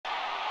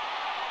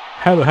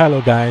Hello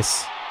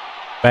guys,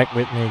 back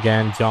with me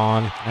again,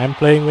 John. I'm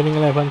playing Winning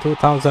 11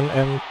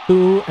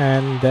 2002,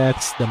 and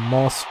that's the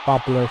most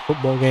popular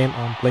football game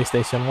on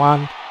PlayStation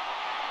 1.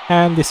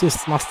 And this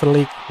is Master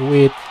League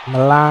with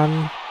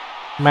Milan,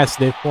 match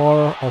day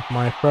 4 of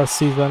my first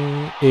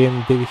season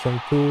in Division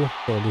 2.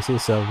 So this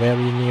is a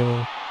very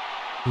new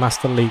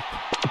Master League.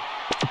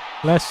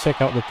 Let's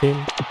check out the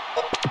team.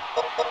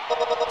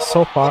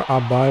 So far I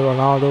buy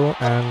Ronaldo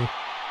and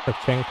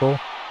Shevchenko.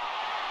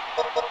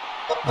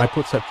 I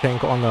put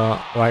Shevchenko on the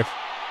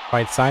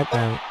right side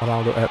and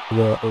Ronaldo at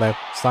the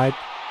left side,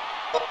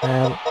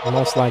 and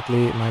most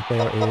likely my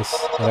player is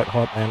red,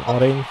 hot and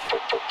orange.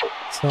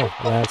 So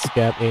let's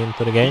get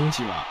into the game.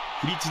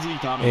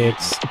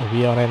 It's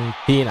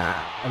Fiorentina,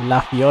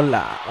 La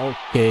Viola.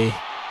 Okay,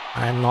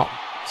 I'm not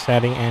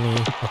setting any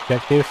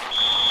objective,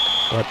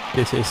 but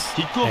this is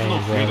a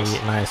very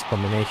nice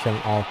combination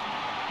of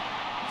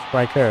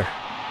striker.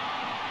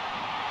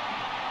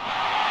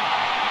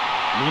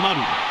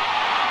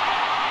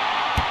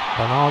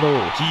 Ronaldo.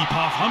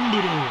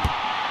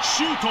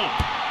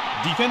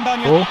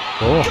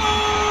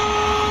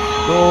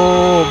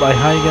 Oh, by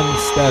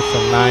Huygens. That's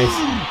a nice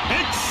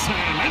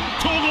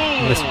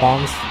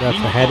response. That's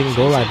a heading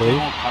goal, I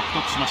believe.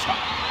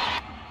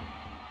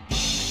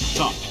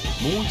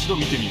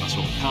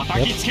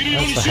 Yep,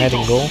 that's a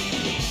heading goal.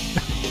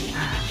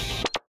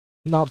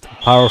 Not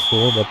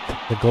powerful, but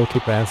the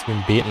goalkeeper has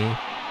been beaten.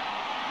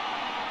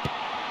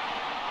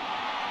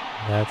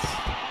 That's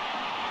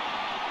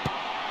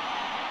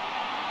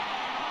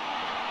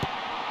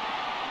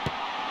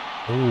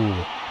ooh,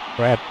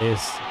 threat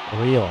is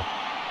real.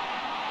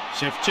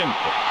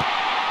 Shevchenko.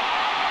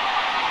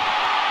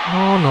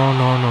 No.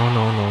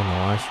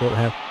 I should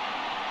have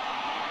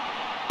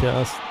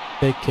just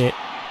take it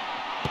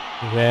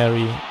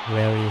very.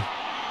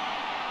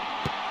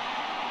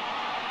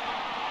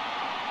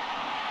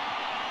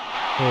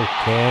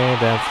 Okay,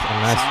 that's a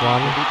nice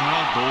one.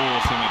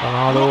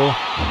 Ronaldo.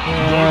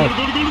 Yeah,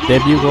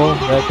 debut goal.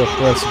 That's the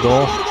first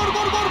goal.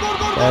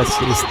 That's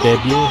his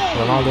debut.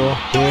 Ronaldo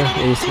here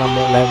is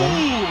number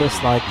 11,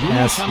 just like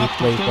as he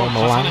played for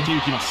Milan.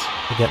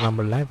 To get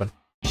number 11.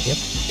 Yep.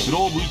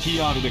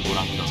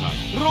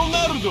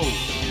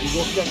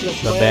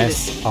 The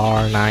best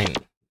R9.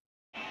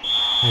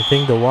 I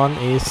think the one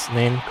is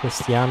named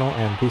Cristiano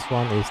and this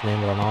one is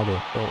named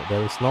Ronaldo. So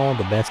there is no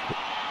the best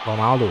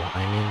Ronaldo.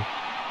 I mean,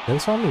 there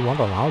is only one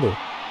Ronaldo.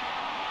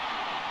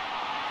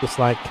 Just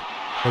like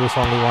there is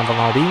only one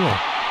Ronaldinho.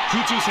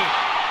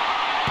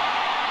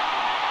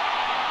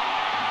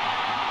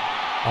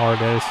 Or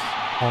there's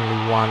only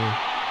one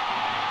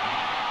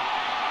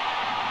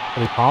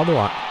Rivaldo.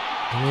 I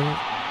mean,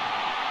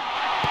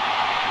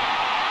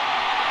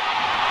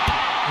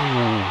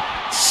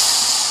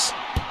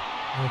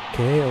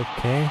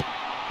 okay.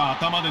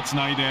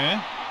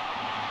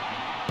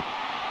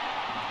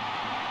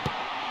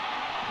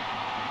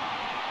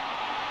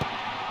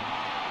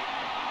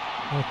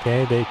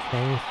 Okay, they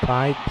change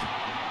side.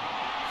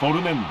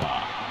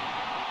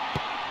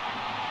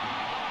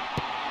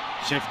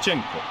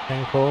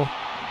 Shevchenko.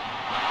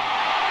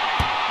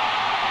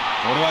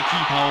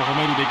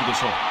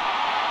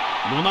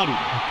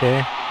 Okay,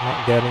 not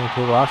getting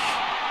to rush.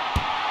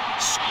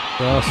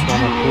 Just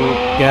wanted to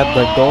get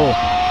the goal.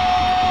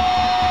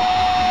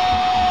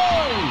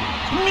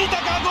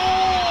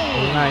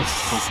 Nice.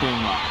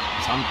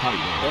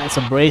 That's a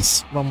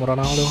brace from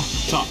Ronaldo.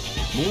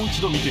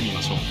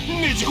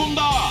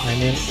 I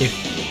mean, if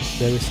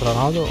there is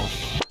Ronaldo,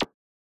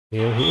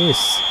 here he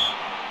is.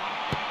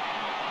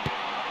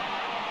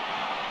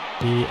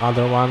 The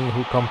other one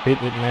who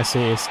compete with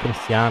Messi is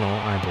Cristiano,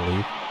 I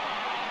believe.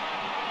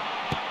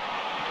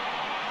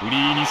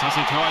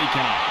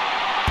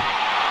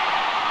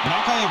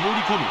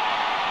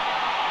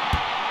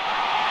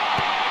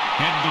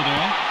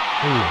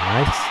 Ooh,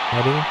 nice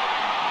heading.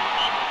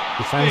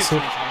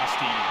 Defensive.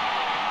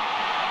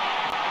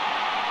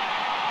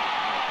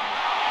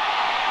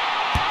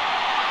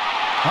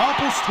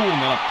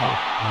 Oh,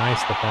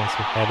 nice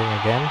defensive heading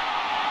again.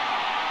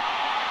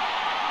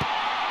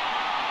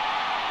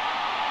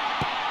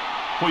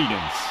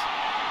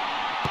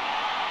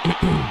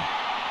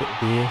 Could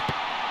be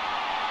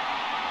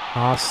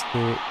pass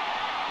to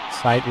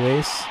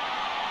sideways.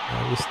 I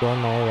just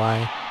don't know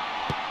why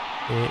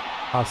they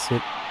pass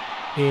it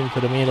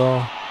into the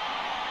middle.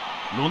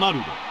 Ooh,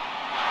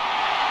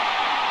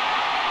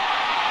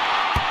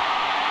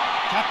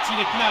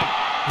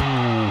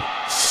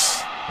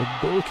 the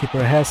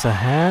goalkeeper has a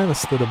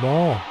hands to the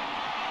ball.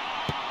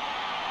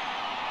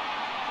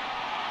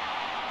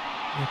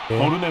 Okay.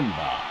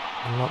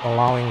 I'm not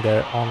allowing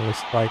their only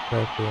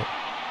striker to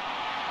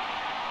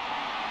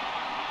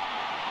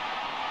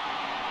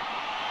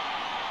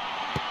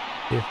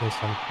give me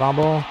some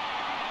trouble.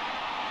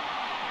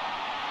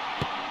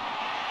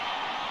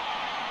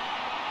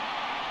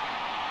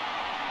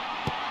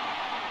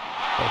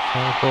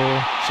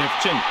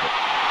 Shevchenko.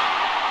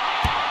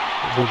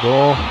 Good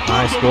goal.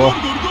 Nice goal.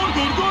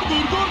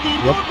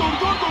 Yep.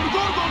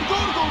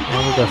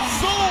 And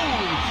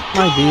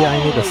might be I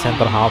need a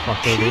center half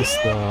after this,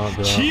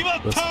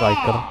 the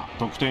striker.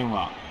 得点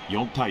は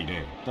4対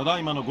0。ただ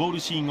いまのゴール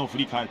シーンを振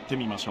り返って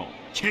みましょう。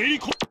The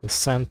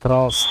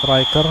central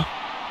striker.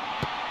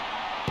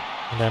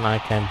 And then I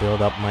can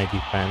build up my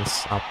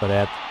defense after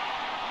that.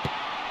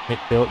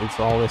 Midfield is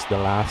always the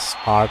last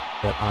part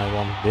that I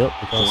won't build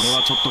これ because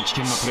はちょっと危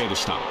険なプレーで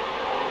した。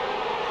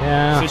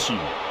 yeah, セシン、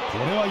こ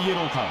れはイエロ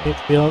ーカード。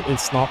 midfield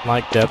is not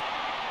like that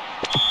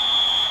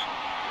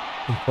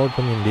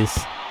important in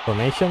this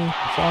formation.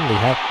 It's only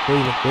have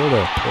 3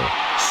 midfielders. So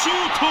シュー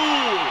ト。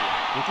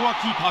ここは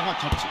キーパーが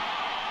キャッチ。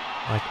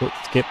 I could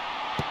skip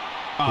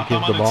to give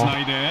頭 the で ball つな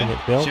いで to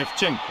midfield, シェフ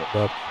チェンコ。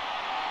 but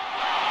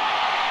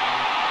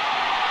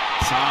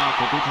さあ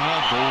ここか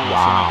らどう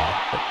wow,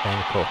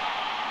 Shevchenko.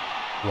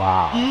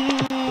 Wow, 攻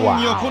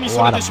める。横に wow, そ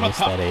れ what a てしまっ miss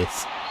た。 that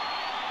is.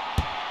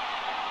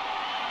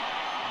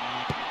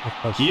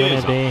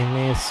 Opportunity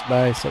missed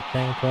by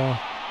Shevchenko.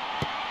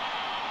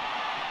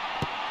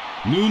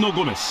 ヌーノ・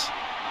ゴメス。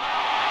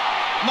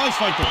ナイス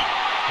ファイト。 Ooh,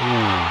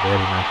 very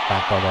nice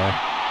tackle there.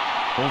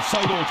 オフサ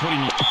イドを取り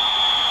に。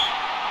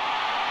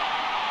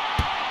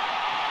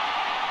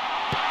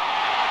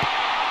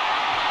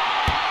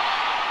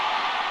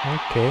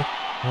 Okay,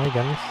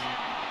 Huygens.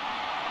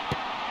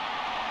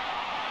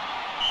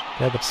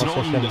 Get the Throw in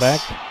possession this. back.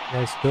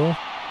 Let's go.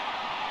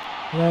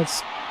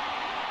 Let's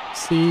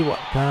see what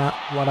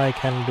I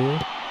can do.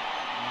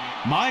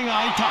 前が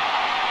空いた。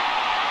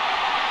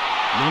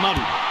ロナル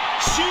ド。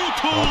シュ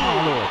ート。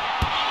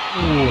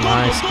 Ooh,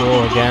 nice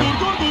goal again.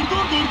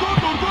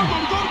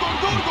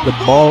 The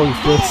ball is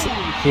just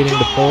hitting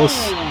the post,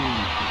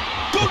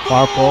 the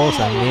far post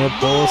and near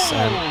post,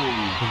 and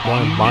it's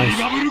going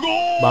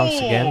bounce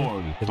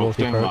again. The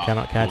goalkeeper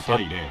cannot catch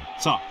it.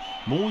 さ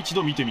あ、もう一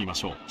度見てみま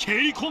しょう。蹴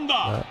り込ん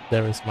だ。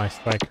 There is my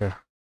striker.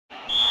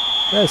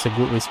 That's a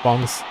good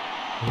response.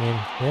 I mean,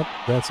 yep,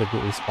 that's a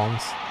good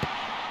response.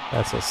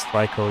 That's a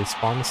striker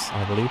response,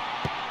 I believe.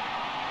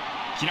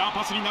 キラー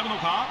パスになるの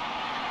か。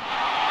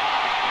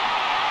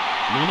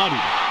ロナルド。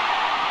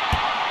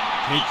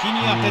敵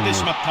に当てて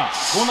しまった。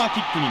コーナーキ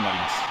ックになり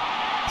ます。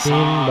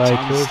 Team by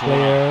 2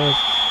 players.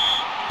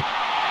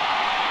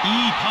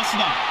 いいパス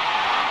だ。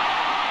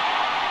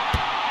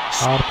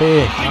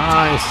 Harpy,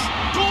 nice.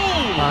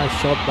 Nice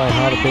shot by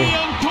Harpy.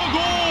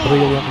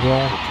 Brilliant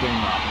goal. 得点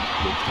は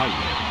6対0。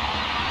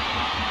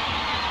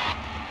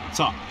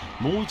さあ、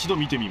もう一度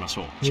見てみまし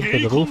ょう。蹴 Into り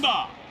the 込 roof. ん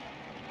だ。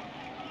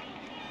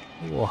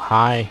 Oh,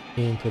 high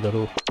into the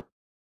roof.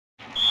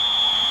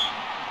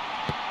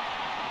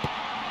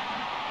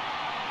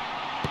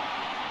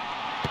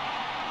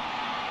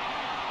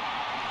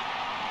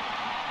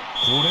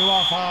 これ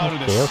はファール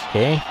で Okay, す。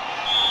 okay.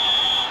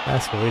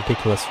 That's a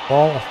ridiculous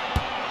fall.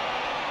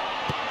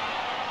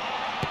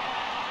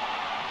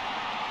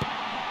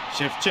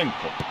 シェフチェンコ。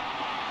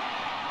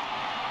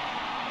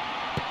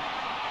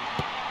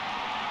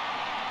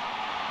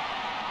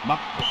マッ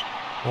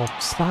コ。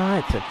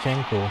 Offside,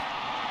 Shevchenko.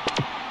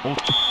 おっ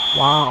と。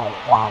 Wow,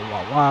 wow,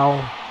 wow, wow.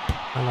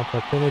 An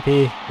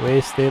opportunity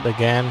wasted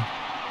again.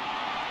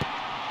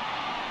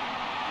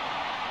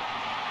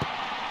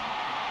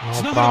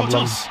 つ No ながればチャ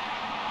problem. ンス。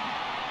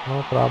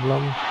 No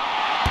problem.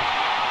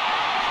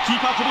 キー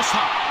パーこぼした。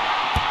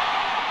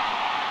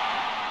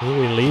 He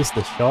released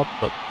the shot,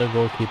 but the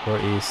goalkeeper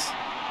is...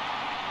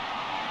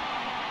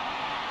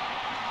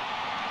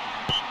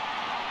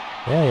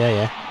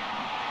 Yeah.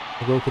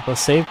 The goalkeeper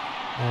saved,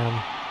 and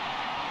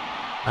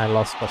I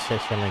lost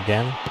possession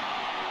again.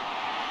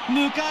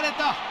 抜かれ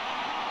た。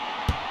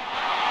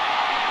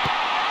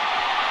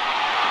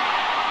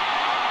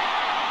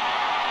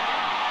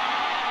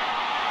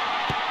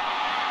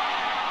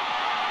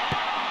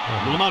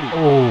ロナルド。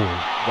 Oh,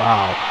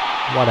 wow.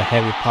 What a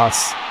heavy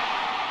pass.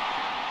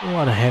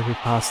 What a heavy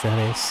pass that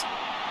is.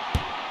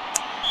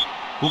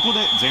 ここで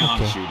前半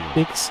Okay, 終了。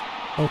 fix.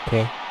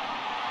 Okay.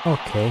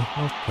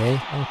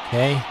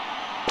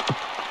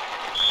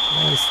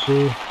 Let's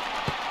do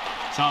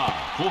さあ、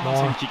後半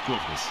戦キックオ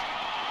フです。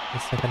 the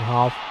second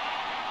half.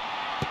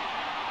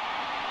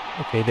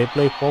 Okay, they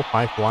play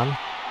 4-5-1. こ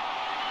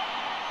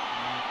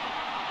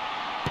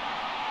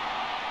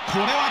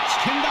れは危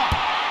険だ。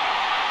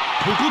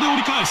ここで折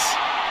り返す。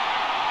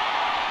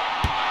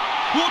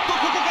おっと、こ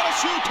こから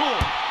シュート。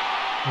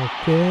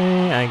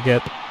 Okay, I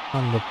get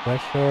under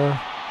pressure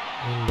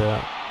in the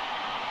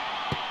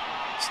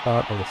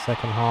start of the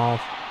second half.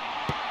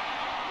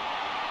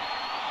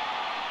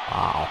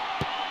 Wow.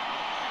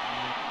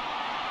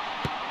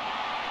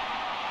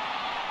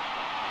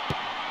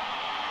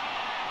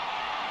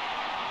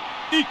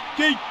 い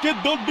けいけ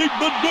ドリブル。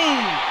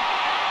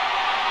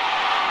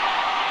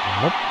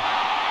 Nope.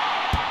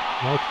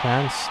 No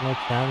chance, no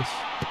chance.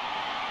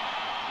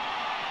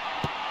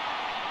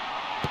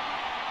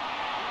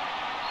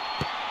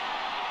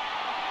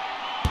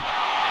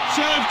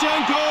 シェフチェ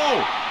ンコ。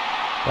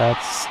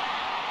 That's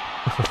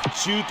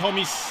シュート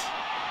ミス。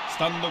ス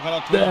タンドか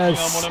らトラップ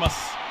が漏れま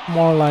す。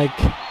 more like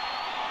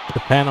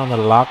depend on the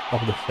luck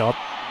of the shot.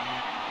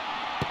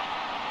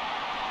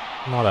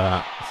 Not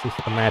a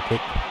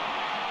systematic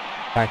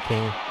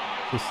attacking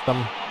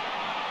system.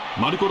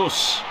 マルコ・ロッ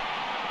シ。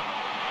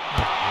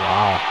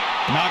 Wow.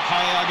 中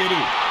へ上げ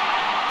る。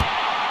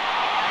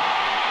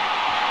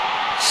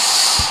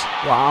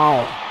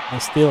 Wow. I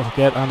still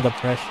get under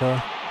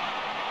pressure.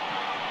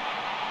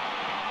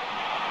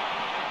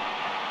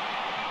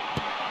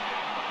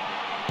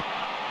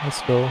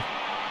 Let's go.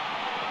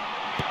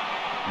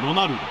 ロ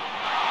ナルド。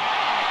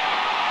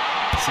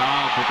さ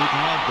あここか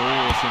らどう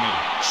攻める。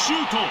シュ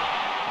ート。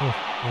 Oh,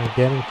 I'm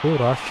getting too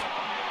rushed.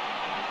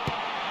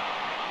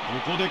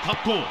 ここでカ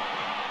ット。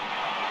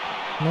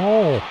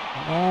 No.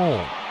 No.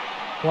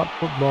 What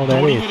football ド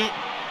that リブ is? ル。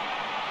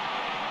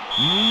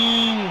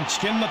危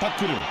険なタッ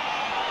クル。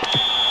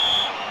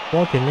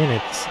 40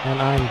 minutes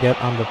and I get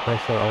under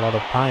pressure a lot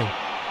of time.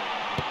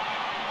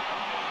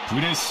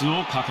 プレス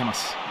をかけま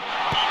す。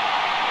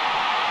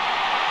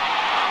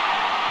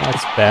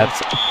 That's bad.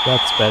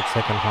 That's bad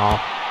second half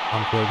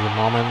until the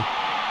moment.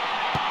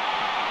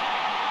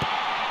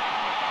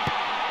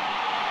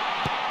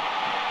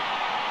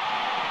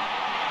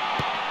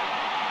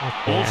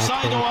 Okay, オフ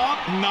サイドは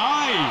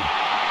ない。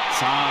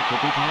さあこ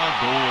こから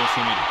どう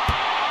攻める。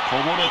こ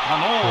ぼれた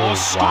のを押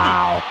し込む。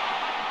 wow.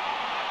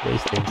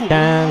 Wasting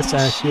chance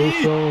as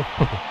usual.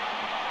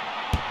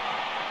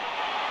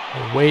 I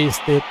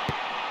wasted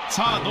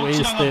さあど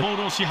ちらがボー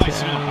ルを支配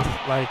するのか。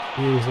 chance like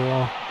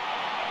usual.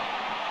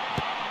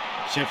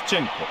 シェフチ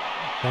ェンコ。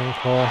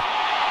 Thankful.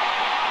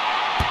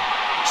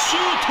 シュ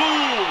ー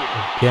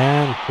ト。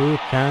 Again, two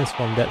chance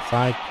from that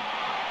side.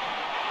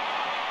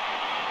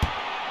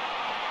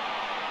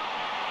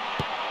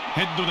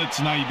 ヘッドで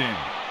つないで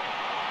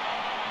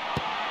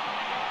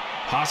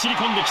走り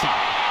込んできた。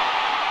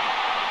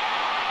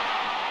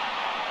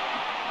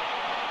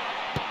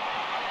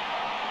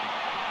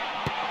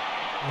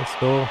 Let's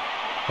go.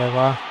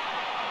 Eva.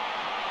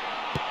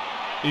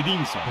 エデ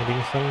ィンソン。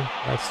 Edinson.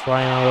 Let's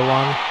try another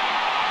one.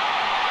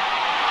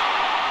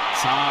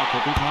 さあこ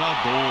こから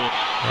どう。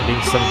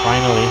 Edinson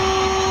finally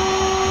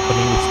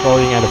opening the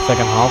scoring at the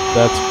second half.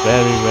 That's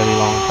very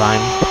long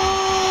time.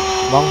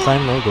 Long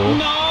time no goal. なん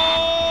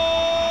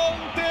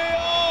て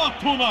アー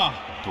トな。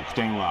得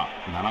点は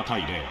7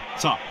対0。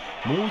さ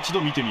あもう一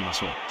度見てみま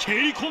しょう。蹴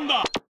り込ん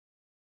だ。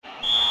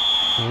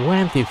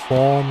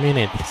 24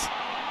 minutes.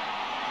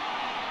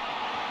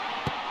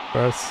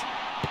 First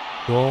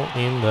goal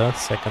in the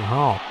second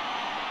half.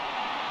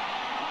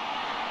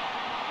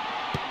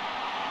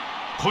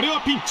 これ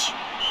はピンチ。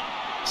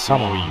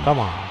 Come on, come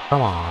on,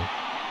 come on.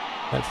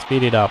 Let's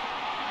speed it up.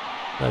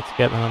 Let's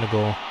get another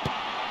goal.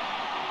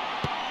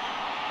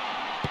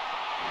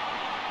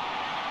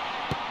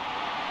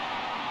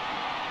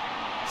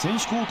 選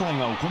手交代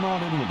が行わ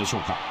れるのでしょ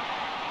うか。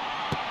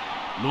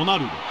ロナ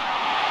ルド。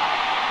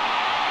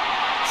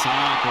さ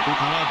あここ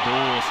からど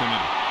う攻める。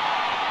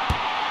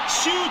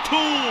シュート。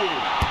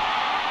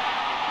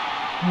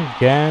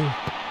 Again,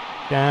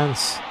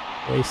 chance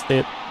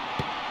wasted.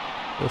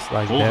 Just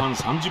like 後 that. 半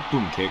30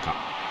分経過。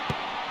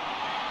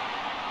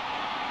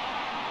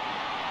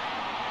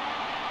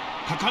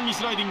果敢に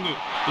スライディング。エデ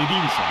ィン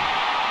ソン。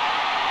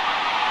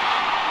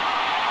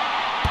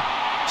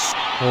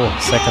 Oh,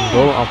 second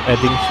goal of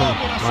Edinson,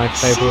 my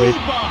favorite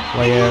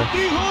player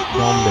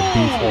from the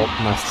default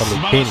master 素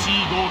league 晴 team. らしい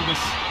ゴールで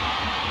す。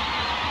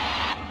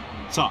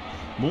さ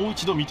あもう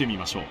一度見てみ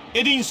ましょう。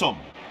エディンソン。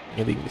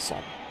 Edinson.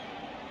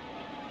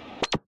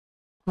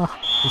 Ah,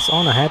 he's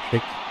on a hat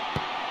trick.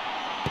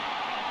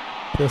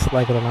 Just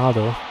like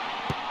Ronaldo.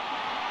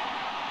「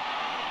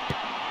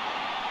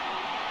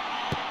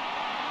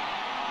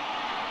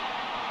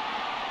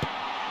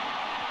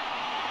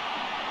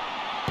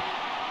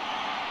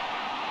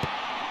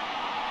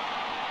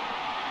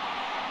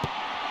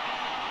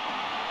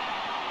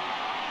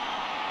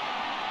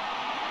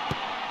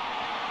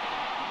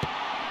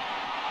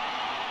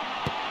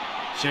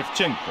シェフ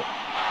チェンコ。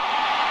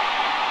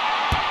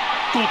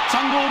ごっつ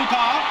ぁんゴールか。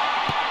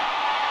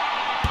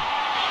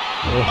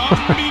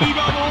 アンビリ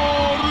バボー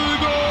ル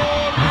ゴー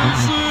ル。ス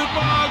ーパ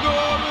ーゴ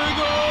ール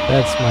ゴール。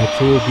 That's my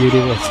true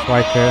beautiful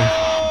striker.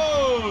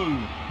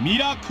 ミ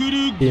ラク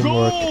ルゴ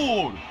Teamwork.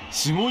 ール。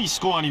すごいス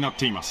コアになっ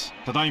ています。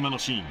ただいまの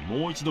シーン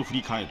もう一度振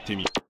り返って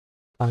み。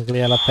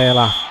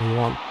 Tagliatella,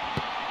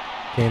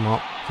 came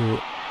up to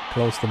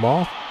close the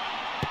ball.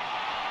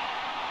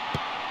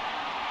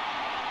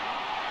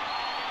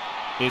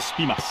 エス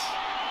ピマス。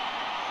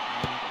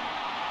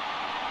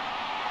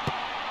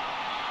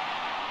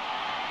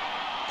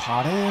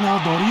華麗な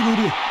ドリブ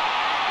ル。流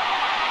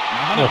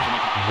れを止め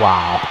た。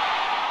 Wow.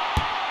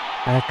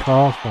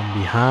 Tackle from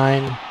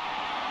behind.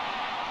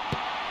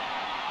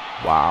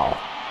 Wow.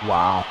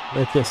 Wow.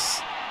 That's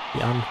just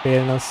the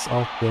unfairness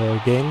of the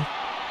game.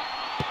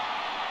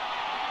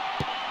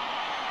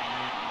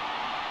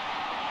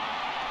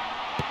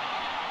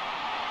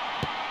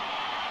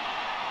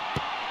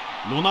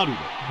 ロナルド。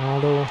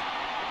 Ronaldo.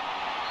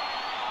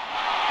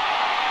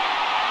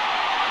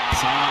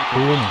 さあ、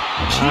 Boom.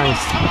 決まっ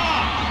Nice. た。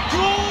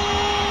ゴール。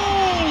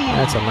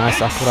 That's a nice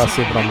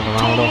accuracy from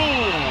Ronaldo.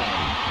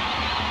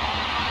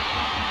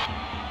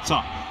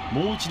 さあ、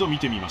もう一度見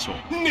てみましょ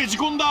う。ねじ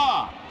込ん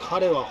だ。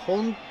彼は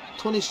本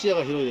当に視野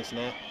が広いです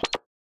ね。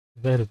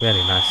Very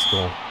nice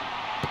goal.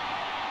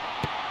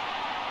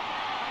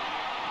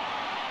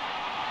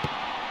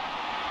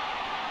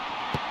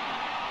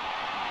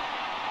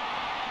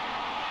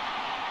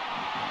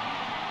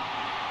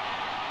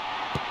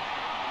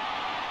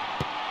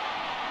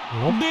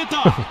 Nope. 出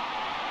た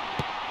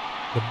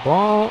The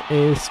ball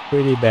is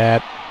pretty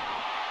bad.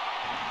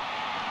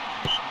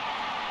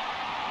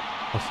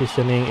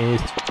 Positioning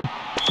is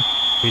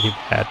pretty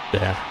bad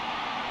there.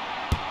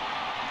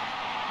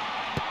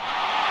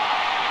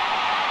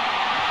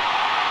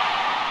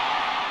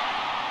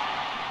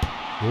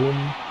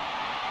 Boom.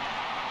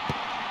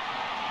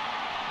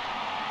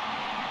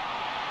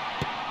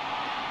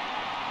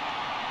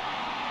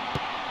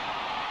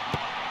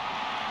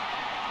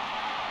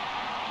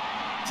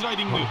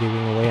 Not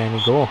giving away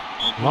any goal.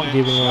 Not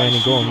giving away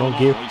any goal. No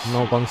gift,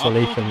 no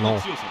consolation, no.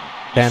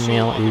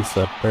 10-0 is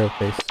a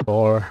perfect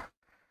score.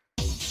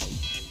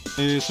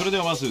 それで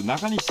はまず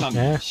中西さ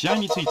ん、試合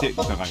について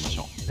伺いまし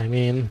ょう。I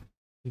mean,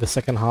 the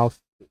second half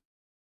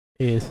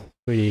is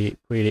pretty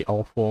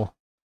awful.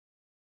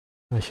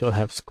 I should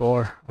have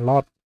scored a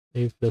lot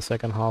if the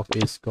second half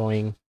is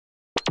going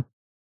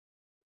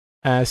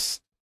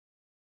as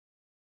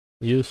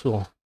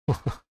usual.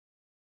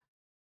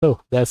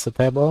 So that's the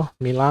table.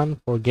 Milan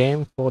for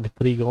game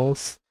 43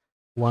 goals,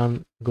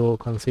 1 goal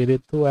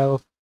conceded,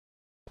 12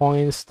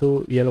 points,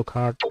 2 yellow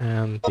card,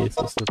 and this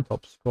is the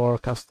top score.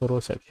 Castro,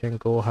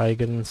 Shevchenko,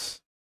 Huygens.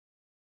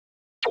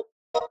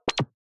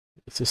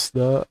 This is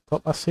the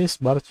top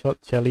assist. Barchot,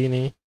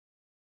 Cellini,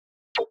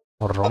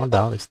 or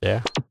Romadal is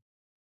there.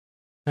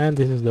 And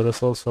this is the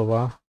result so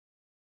far.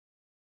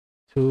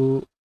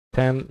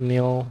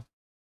 2-10-0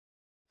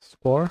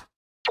 score.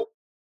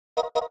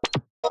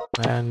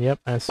 And yep,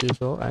 as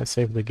usual, I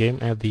saved the game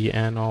at the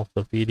end of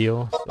the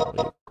video, so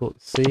you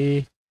could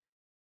see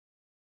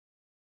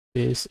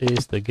this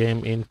is the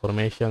game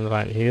information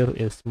right here.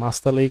 It's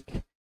Master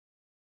League.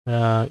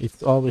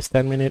 It's always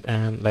 10 minutes,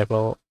 and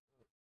level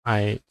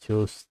I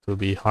choose to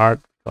be hard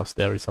because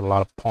there is a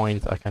lot of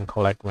points I can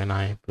collect when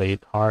I play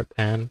it hard,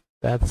 and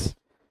that's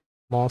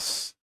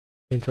most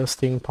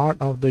interesting part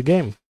of the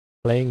game,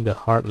 playing the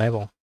hard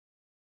level.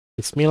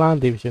 It's Milan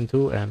Division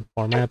 2 and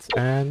formats,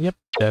 and yep,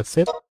 that's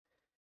it.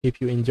 If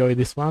you enjoy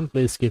this one,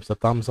 please give a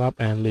thumbs up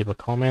and leave a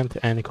comment.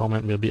 Any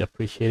comment will be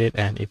appreciated.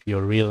 And if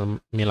you're real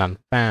Milan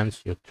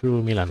fans, you're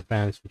true Milan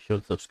fans, you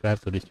should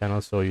subscribe to this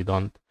channel so you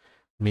don't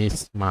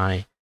miss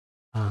my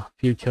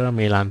future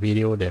Milan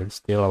video. There is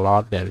still a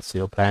lot. There is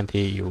still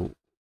plenty. You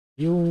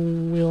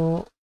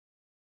will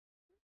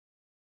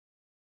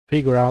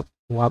figure out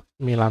what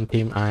Milan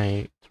team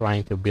I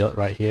trying to build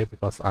right here,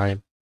 because I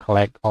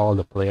collect all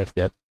the players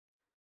that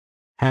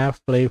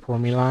have played for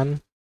Milan,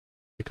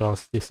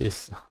 because this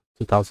is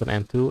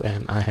 2002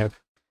 and I have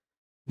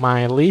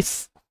my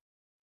list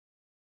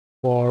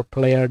for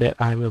player that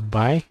I will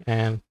buy.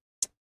 And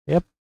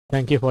yep,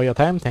 thank you for your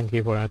time, thank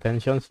you for your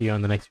attention. See you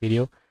on the next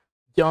video.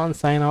 John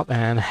sign out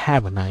and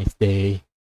have a nice day.